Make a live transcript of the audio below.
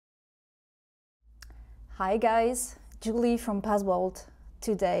Hi guys, Julie from Passbolt.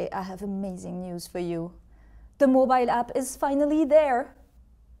 Today I have amazing news for you. The mobile app is finally there.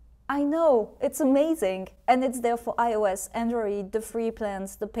 I know, it's amazing. And it's there for iOS, Android, the free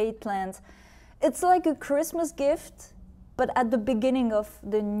plans, the paid plans. It's like a Christmas gift, but at the beginning of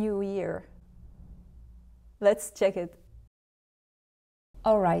the new year. Let's check it.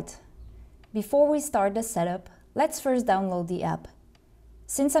 Alright, before we start the setup, let's first download the app.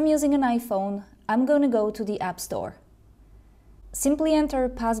 Since I'm using an iPhone, I'm going to go to the App Store. Simply enter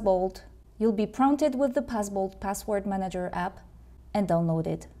Passbolt. You'll be prompted with the Passbolt Password Manager app and download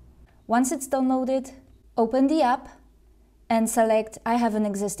it. Once it's downloaded, open the app and select I have an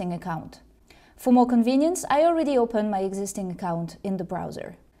existing account. For more convenience, I already opened my existing account in the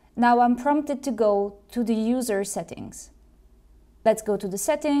browser. Now I'm prompted to go to the user settings. Let's go to the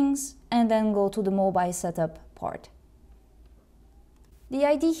settings and then go to the mobile setup part. The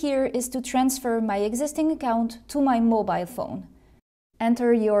idea here is to transfer my existing account to my mobile phone.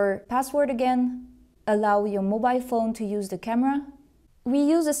 Enter your password again, allow your mobile phone to use the camera. We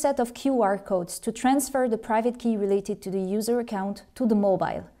use a set of QR codes to transfer the private key related to the user account to the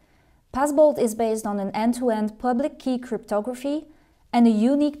mobile. Passbolt is based on an end-to-end public key cryptography, and a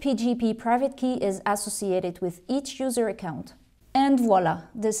unique PGP private key is associated with each user account. And voila,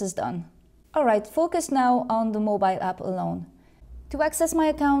 this is done. Alright, focus now on the mobile app alone. To access my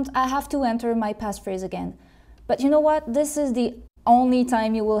account, I have to enter my passphrase again. But you know what? This is the only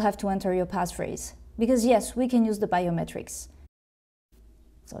time you will have to enter your passphrase. Because yes, we can use the biometrics.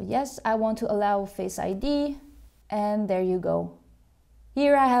 So yes, I want to allow Face ID, and there you go.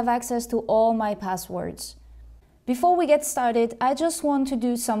 Here I have access to all my passwords. Before we get started, I just want to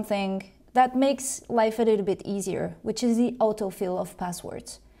do something that makes life a little bit easier, which is the autofill of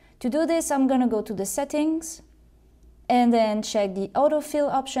passwords. To do this, I'm gonna go to the settings, and then check the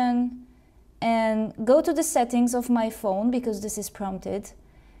autofill option and go to the settings of my phone because this is prompted.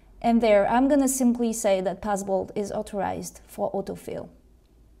 And there, I'm gonna simply say that Passbolt is authorized for autofill.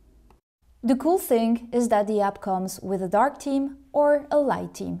 The cool thing is that the app comes with a dark theme or a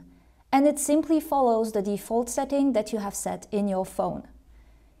light theme, and it simply follows the default setting that you have set in your phone.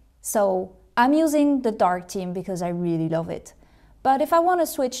 So I'm using the dark theme because I really love it. But if I want to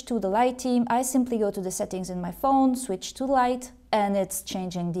switch to the light theme, I simply go to the settings in my phone, switch to light, and it's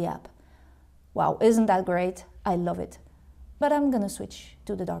changing the app. Wow, isn't that great? I love it. But I'm gonna switch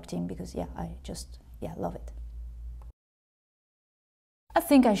to the dark theme because I love it. I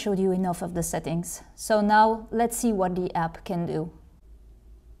think I showed you enough of the settings. So now let's see what the app can do.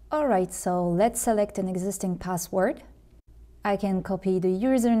 Alright, so let's select an existing password. I can copy the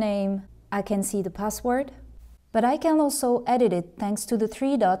username, I can see the password. But I can also edit it thanks to the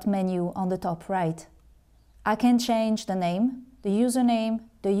three-dot menu on the top right. I can change the name, the username,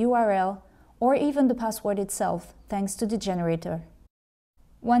 the URL, or even the password itself thanks to the generator.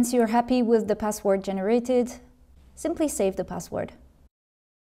 Once you're happy with the password generated, simply save the password.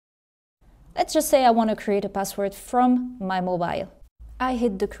 Let's just say I want to create a password from my mobile. I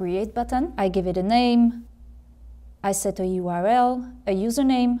hit the Create button, I give it a name, I set a URL, a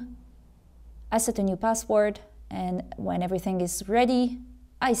username, I set a new password, and when everything is ready,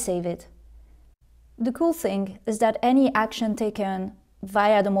 I save it. The cool thing is that any action taken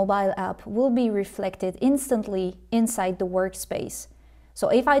via the mobile app will be reflected instantly inside the workspace. So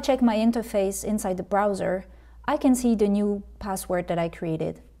if I check my interface inside the browser, I can see the new password that I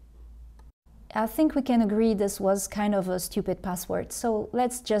created. I think we can agree this was kind of a stupid password, so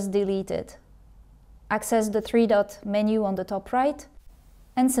let's just delete it. Access the three-dot menu on the top right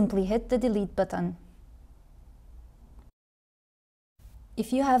and simply hit the delete button.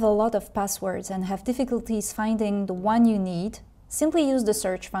 If you have a lot of passwords and have difficulties finding the one you need, simply use the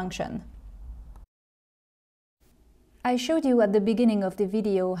search function. I showed you at the beginning of the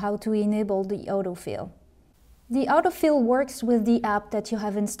video how to enable the autofill. The autofill works with the app that you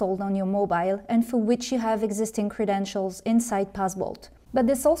have installed on your mobile and for which you have existing credentials inside Passbolt. But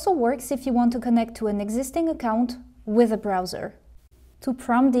this also works if you want to connect to an existing account with a browser. To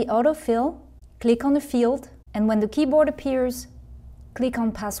prompt the autofill, click on the field, and when the keyboard appears, click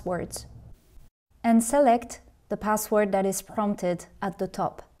on Passwords and select the password that is prompted at the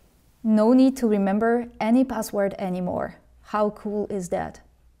top. No need to remember any password anymore. How cool is that?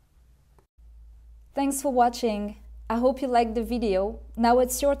 Thanks for watching. I hope you liked the video. Now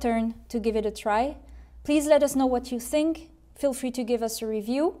it's your turn to give it a try. Please let us know what you think. Feel free to give us a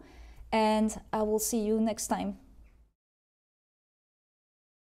review, and I will see you next time.